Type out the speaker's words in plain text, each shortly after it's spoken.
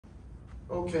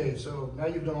Okay, so now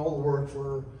you've done all the work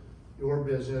for your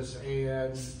business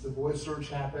and the voice search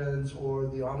happens or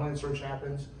the online search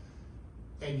happens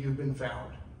and you've been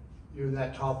found. You're in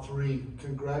that top 3.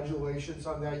 Congratulations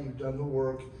on that. You've done the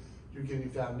work. You're getting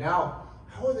found. Now,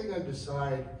 how are they going to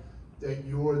decide that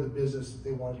you're the business that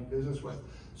they want to do business with?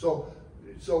 So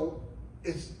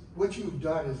it's what you've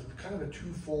done is kind of a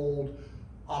twofold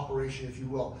operation, if you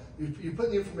will. You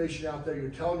put the information out there.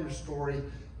 You're telling your story.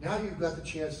 Now you've got the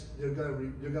chance. They're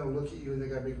going to look at you and they're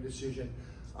going to make a decision.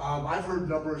 I've heard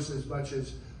numbers as much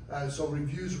as so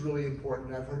reviews are really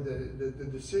important. I've heard the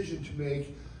decision to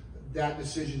make that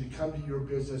decision to come to your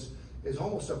business is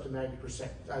almost up to 90%.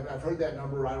 I've heard that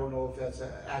number. I don't know if that's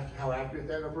how accurate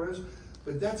that number is,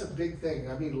 but that's a big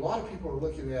thing. I mean, a lot of people are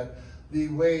looking at the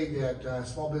way that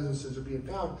small businesses are being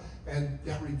found, and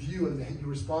that review and your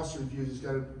response to reviews is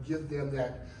going to give them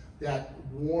that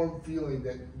warm feeling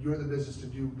that you're the business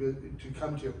to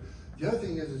come to. The other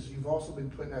thing is you've also been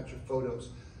putting out your photos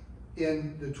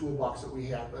in the toolbox that we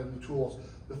have and the tools.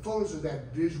 The photos are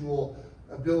that visual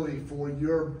ability for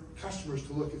your customers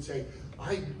to look and say,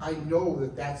 I know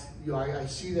that's, I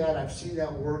see that, I've seen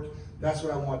that work, that's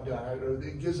what I want done.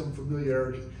 It gives them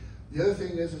familiarity. The other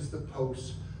thing is the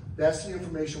posts. That's the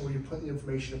information where you put the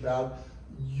information about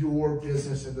your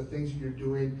business and the things that you're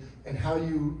doing and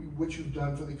what you've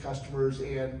done for the customers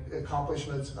and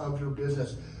accomplishments of your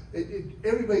business.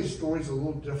 Everybody's story is a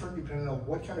little different depending on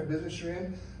what kind of business you're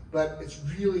in, but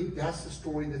that's the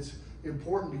story that's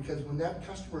important, because when that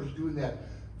customer is doing that,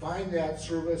 find that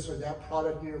service or that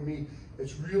product near me,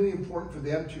 it's really important for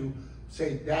them to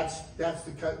say, that's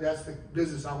the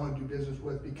business I want to do business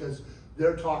with, because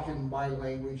they're talking my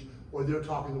language or they're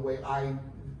talking the way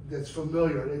that's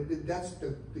familiar. That's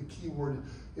the key word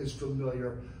is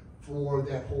familiar for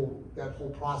that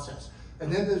whole process.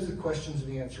 And then there's the questions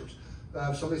and answers.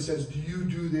 Somebody says, do you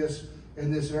do this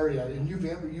in this area? And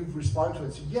you've responded to it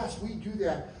and said, yes, we do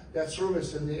that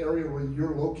service in the area where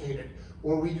you're located,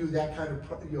 or we do that kind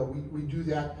of, we do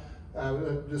that,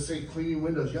 let's say cleaning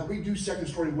windows. Yeah, we do second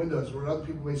story windows, where other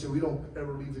people may say we don't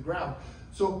ever leave the ground.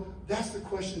 So that's the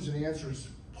questions and answers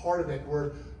part of it,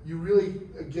 where you really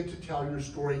get to tell your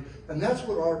story. And that's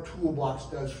what our toolbox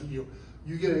does for you.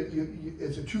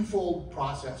 It's a twofold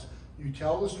process. You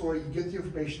tell the story, you get the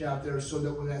information out there so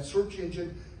that when that search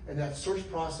engine and that search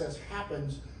process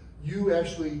happens, you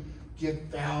actually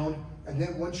get found. And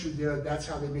then once you're there, that's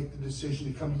how they make the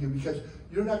decision to come to you, because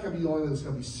you're not going to be the only one that's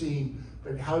going to be seen,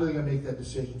 but how are they going to make that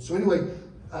decision? So anyway,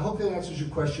 I hope that answers your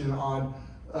question on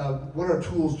what our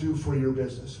tools do for your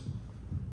business.